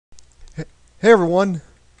Hey everyone,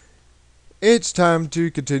 it's time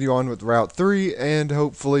to continue on with Route 3 and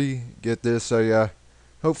hopefully get this deal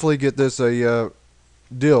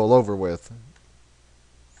over with.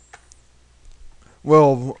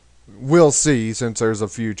 Well, we'll see since there's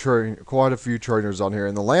quite a few trainers on here.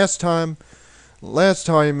 And the last time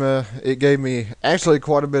it gave me actually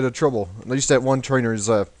quite a bit of trouble. At least that one trainer's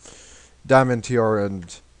Diamond TR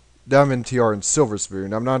and Diamond TR and Silver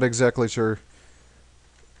Spoon. I'm not exactly sure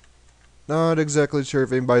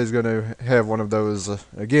if anybody's going to have one of those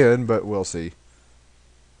again, but we'll see.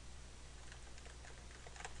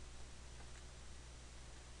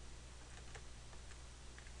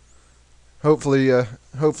 Hopefully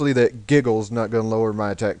that giggle's not going to lower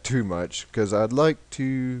my attack too much, because I'd like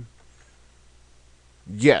to.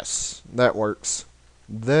 Yes, that works.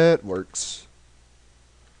 That works.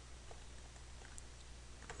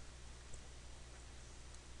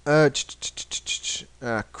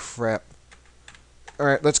 Crap. All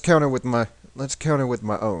right, let's counter with my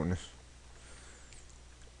own.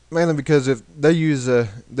 Mainly because if they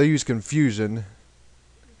use confusion,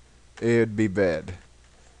 it'd be bad.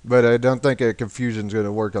 But I don't think a confusion's going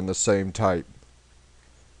to work on the same type.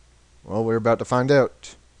 Well, we're about to find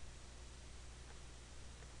out.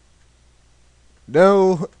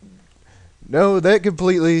 No, no, that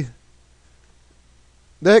completely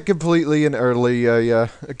and utterly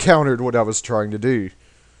countered what I was trying to do.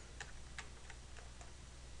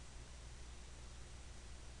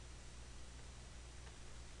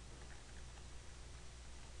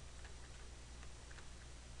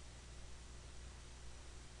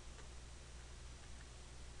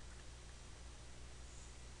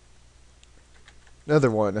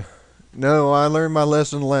 Another one. No, I learned my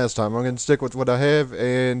lesson last time. I'm going to stick with what I have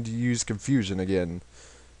and use confusion again.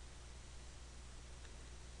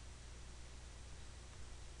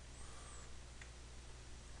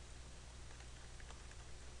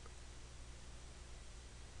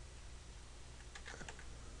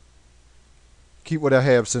 Keep what I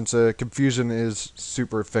have since confusion is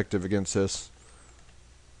super effective against this.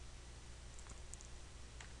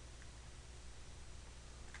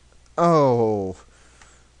 Oh,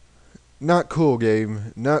 not cool,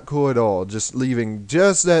 game. Not cool at all. Just leaving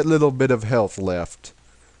just that little bit of health left.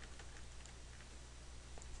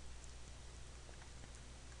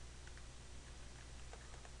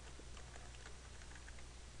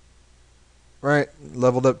 Right,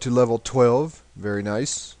 leveled up to level 12. Very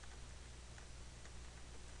nice.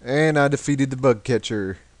 And I defeated the bug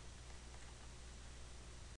catcher.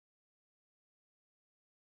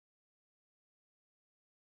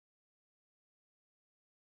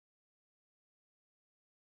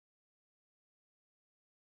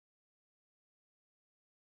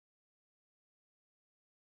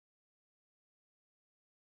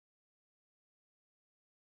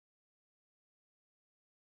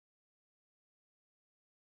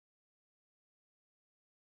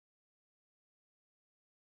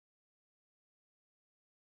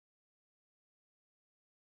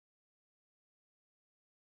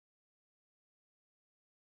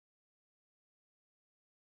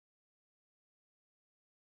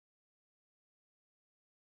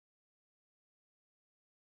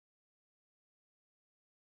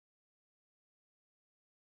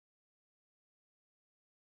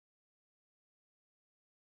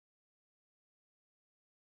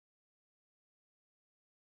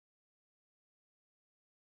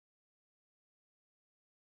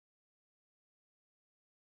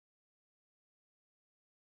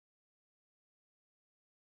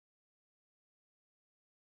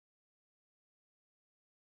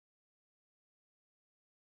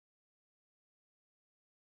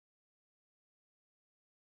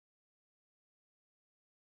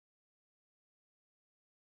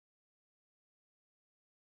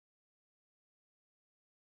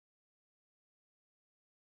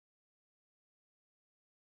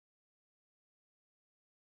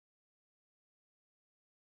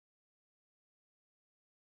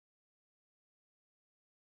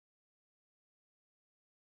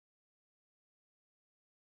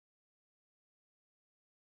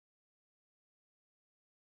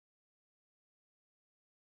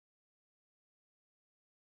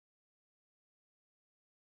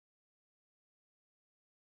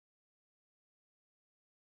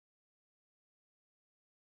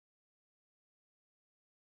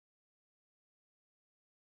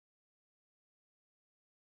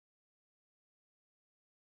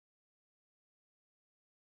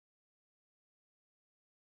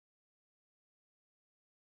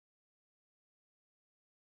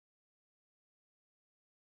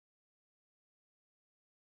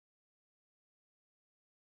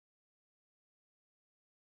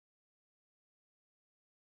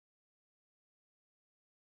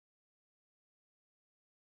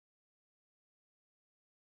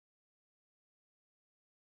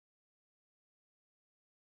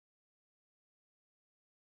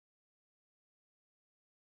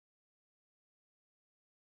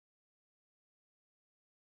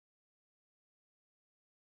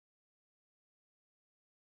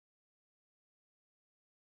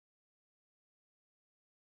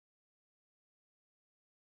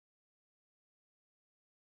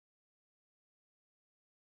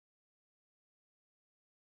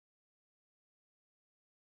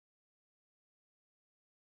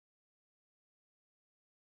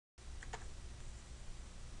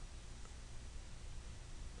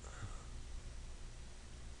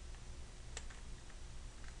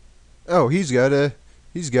 Oh, he's got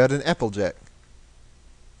an Applejack.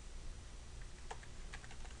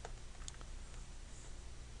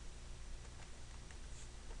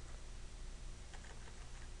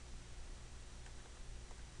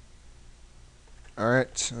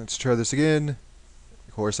 Alright, let's try this again.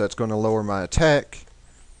 Of course, that's going to lower my attack.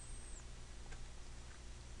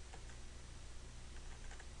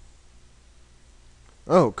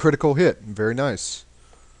 Oh, critical hit. Very nice.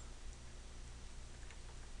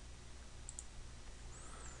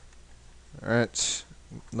 Alright,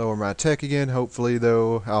 lower my attack again. Hopefully,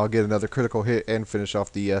 though, I'll get another critical hit and finish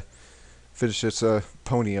off the finish this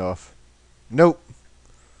pony off. Nope.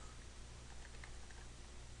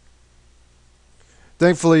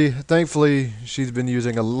 Thankfully, she's been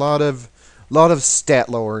using a lot of stat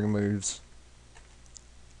lowering moves.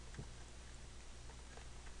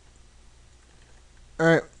 All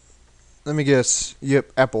right, let me guess.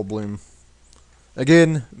 Yep, Apple Bloom.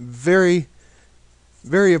 Again, very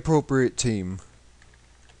appropriate team.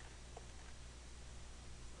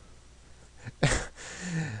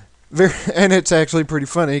 And it's actually pretty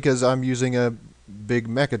funny because I'm using a big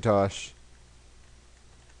Macintosh.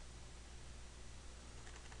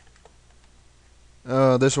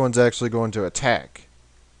 This one's actually going to attack.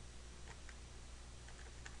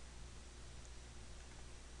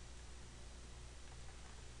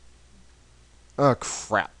 Oh,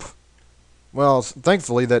 crap. Well,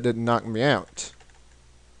 thankfully that didn't knock me out.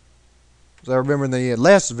 So I remember in the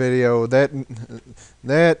last video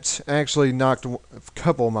that actually knocked a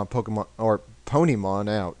couple of my Pokemon or Ponymon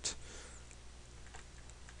out.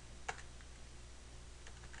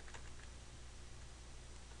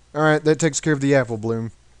 Alright, that takes care of the Apple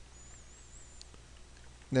Bloom.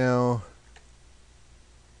 Now,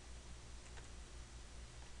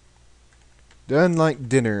 done like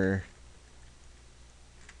dinner.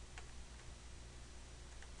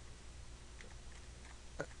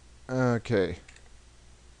 Okay.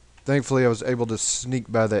 Thankfully, I was able to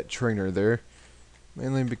sneak by that trainer there.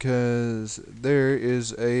 Mainly because there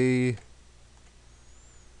is a...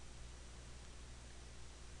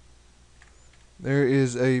 There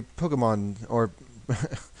is a Pokemon, or...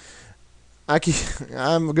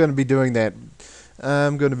 I'm going to be doing that.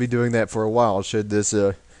 I'm going to be doing that for a while should this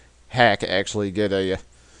hack actually get a...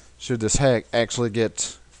 should this hack actually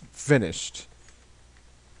get finished.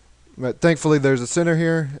 But thankfully there's a center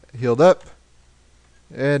here, healed up.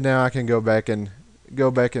 And now I can go back and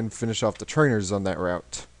finish off the trainers on that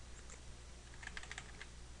route.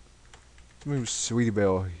 Let's move Sweetie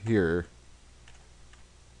Belle here.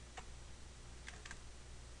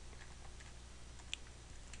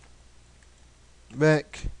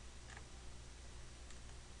 Back.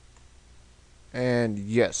 And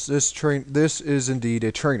yes, this is indeed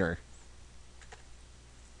a trainer.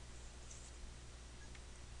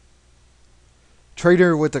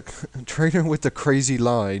 Trainer with the crazy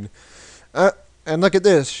line. And look at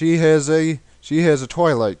this. She has a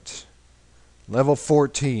Twilight. Level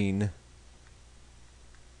 14.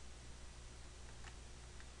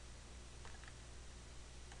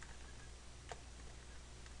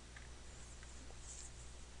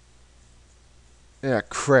 Yeah,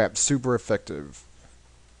 crap. Super effective.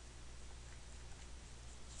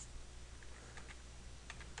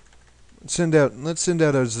 Let's send out a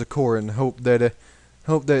Zakor and hope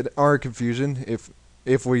that our confusion, if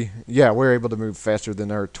we're able to move faster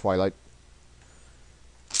than our Twilight.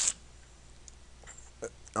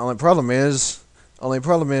 Only problem is I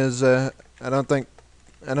don't think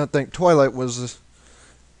Twilight was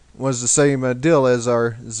the same deal as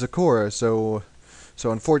our Zakora, so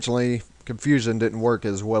unfortunately confusion didn't work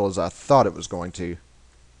as well as I thought it was going to.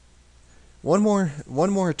 One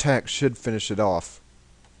more attack should finish it off.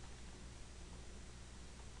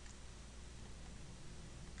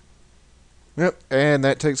 Yep, and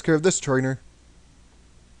that takes care of this trainer.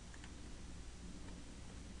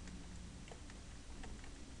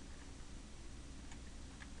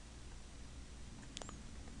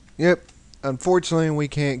 Yep, unfortunately we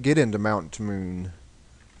can't get into Mount Moon.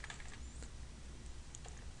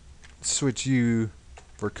 Switch you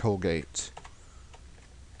for Colgate.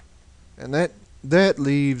 And that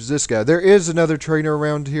leaves this guy. There is another trainer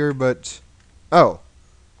around here, but... Oh.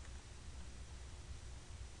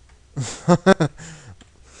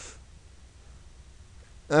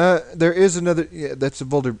 There is another... Yeah, that's a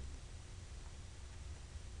boulder.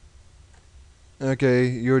 Okay,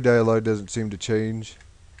 your dialogue doesn't seem to change.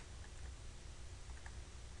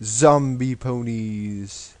 Zombie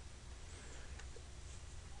ponies.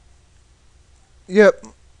 Yep.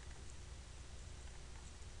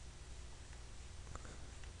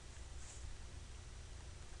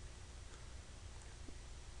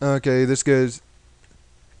 Okay, this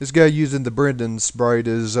guy using the Brendan sprite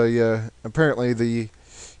is apparently the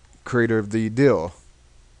creator of the deal.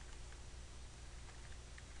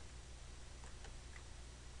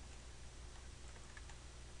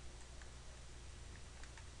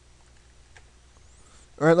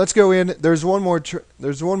 All right, let's go in. There's one more.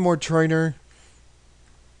 There's one more trainer.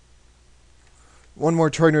 One more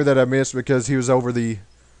trainer that I missed because he was over the.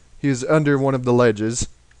 He was under one of the ledges.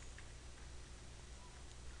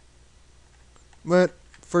 But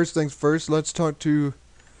first things first, let's talk to.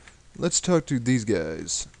 Let's talk to these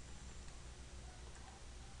guys.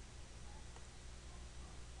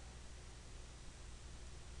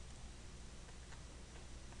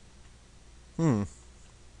 Hmm.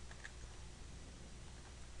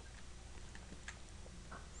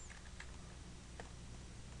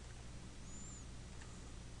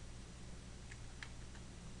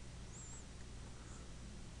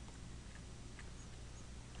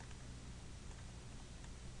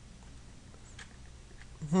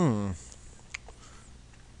 Hmm.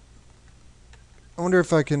 I wonder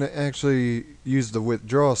if I can actually use the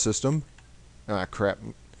withdrawal system. Ah, crap.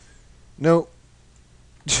 No.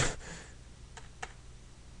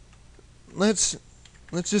 let's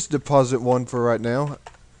let's just deposit one for right now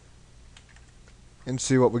and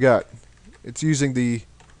see what we got. It's using the.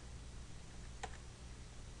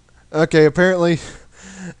 Okay, apparently,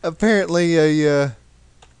 apparently a.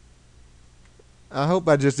 I hope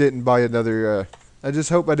I just didn't buy another. I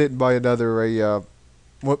just hope I didn't buy another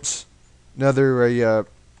whoops, another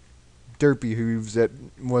derpy hooves that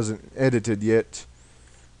wasn't edited yet.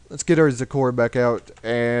 Let's get our Zakor back out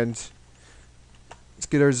and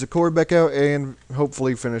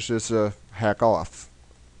hopefully finish this hack off.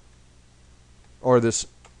 Or this.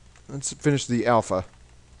 Let's finish the alpha.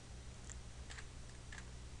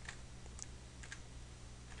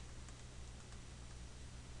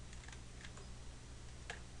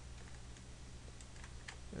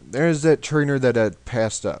 There's that trainer that had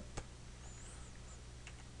passed up.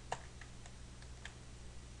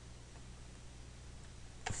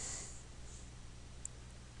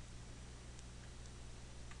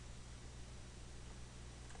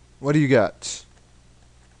 What do you got?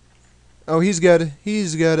 Oh, he's got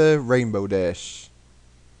a rainbow dash.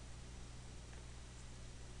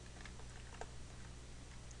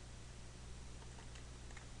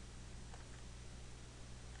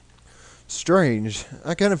 Strange.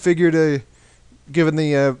 I kind of figured, given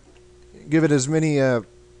given as many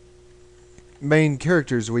main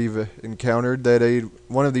characters we've encountered, that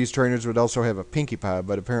one of these trainers would also have a Pinkie Pie,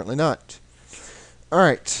 but apparently not. All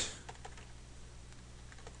right.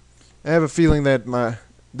 I have a feeling that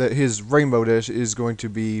his rainbow dash is going to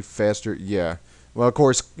be faster. Yeah. Well, of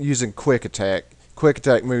course, using quick attack. Quick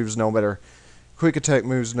attack moves no matter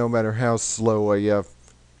how slow your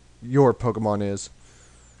Pokemon is.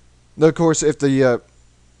 Now, of course, if the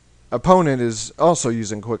opponent is also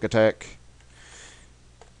using quick attack,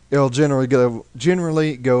 it'll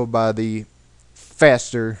generally go by the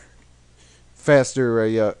faster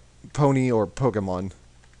pony or Pokemon.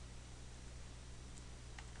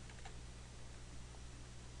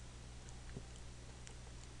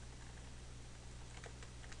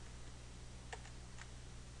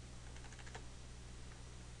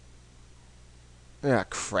 Ah,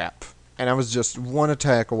 crap. And I was just one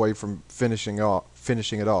attack away from finishing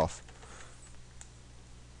it off.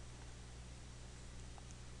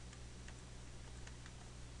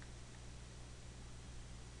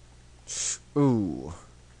 Ooh.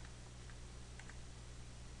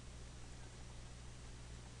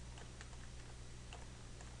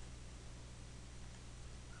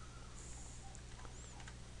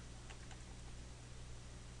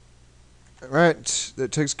 Alright,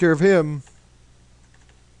 that takes care of him.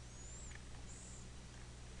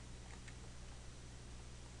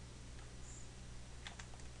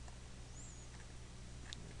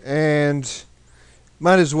 And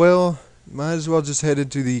might as well just head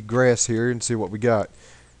into the grass here and see what we got.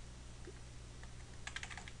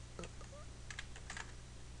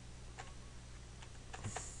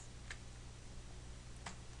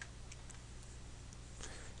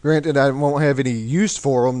 Granted, I won't have any use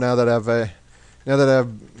for them now that I've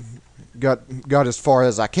got as far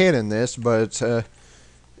as I can in this, but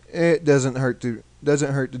it doesn't hurt to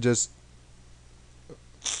just.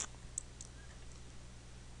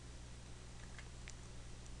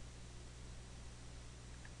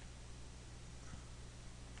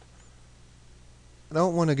 I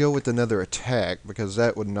don't want to go with another attack because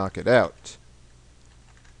that would knock it out.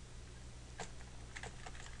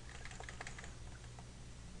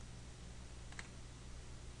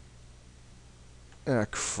 Ah,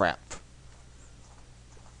 crap.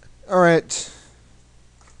 Alright.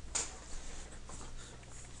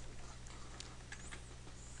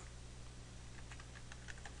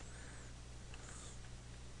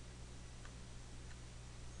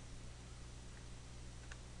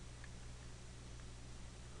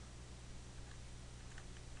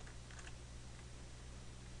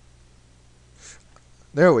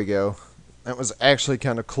 There we go. That was actually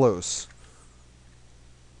kind of close.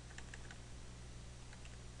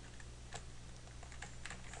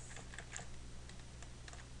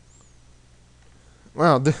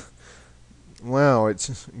 Wow, wow,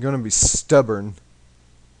 it's gonna be stubborn.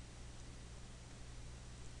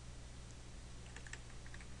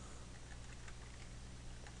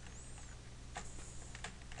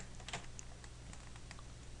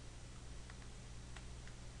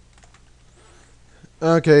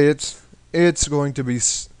 Okay, it's going to be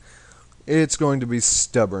it's going to be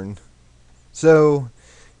stubborn. So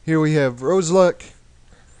here we have Roseluck.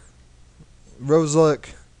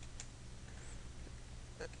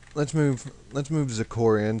 Let's move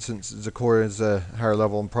Zakor in, since Zakor is a higher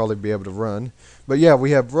level and probably be able to run. But yeah,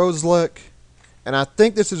 we have Roseluck, and I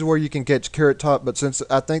think this is where you can catch Carrot Top. But since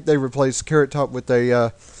I think they replaced Carrot Top with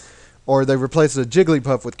a or they replaced the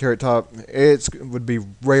Jigglypuff with Carrot Top, it would be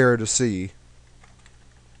rare to see.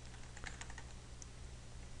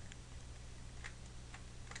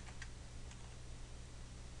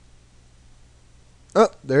 Oh,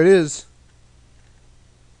 there it is.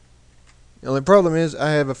 The only problem is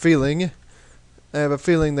I have a feeling that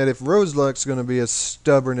if Roseluck's going to be as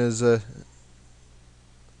stubborn as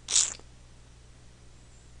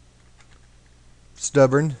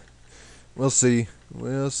stubborn, we'll see.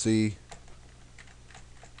 We'll see.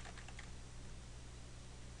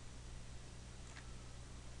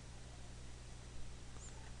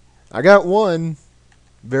 I got one.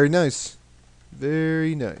 Very nice.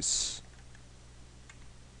 Very nice.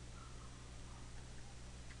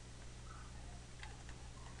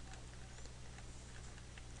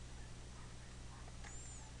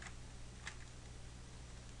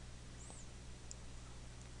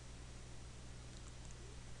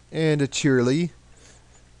 And a Cheerly.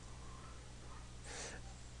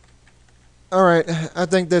 All right, I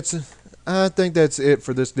think that's it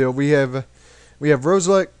for this deal. We have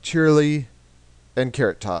Roseluck, Cheerly, and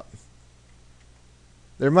Carrot Top.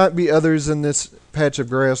 There might be others in this patch of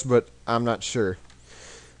grass, but I'm not sure.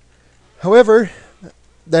 However,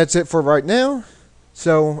 that's it for right now.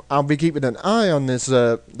 So I'll be keeping an eye on this,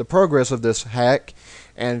 the progress of this hack,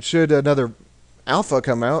 and should another alpha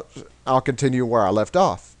come out, I'll continue where I left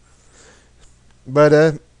off.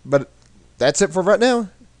 But that's it for right now.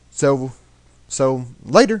 So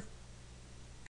later.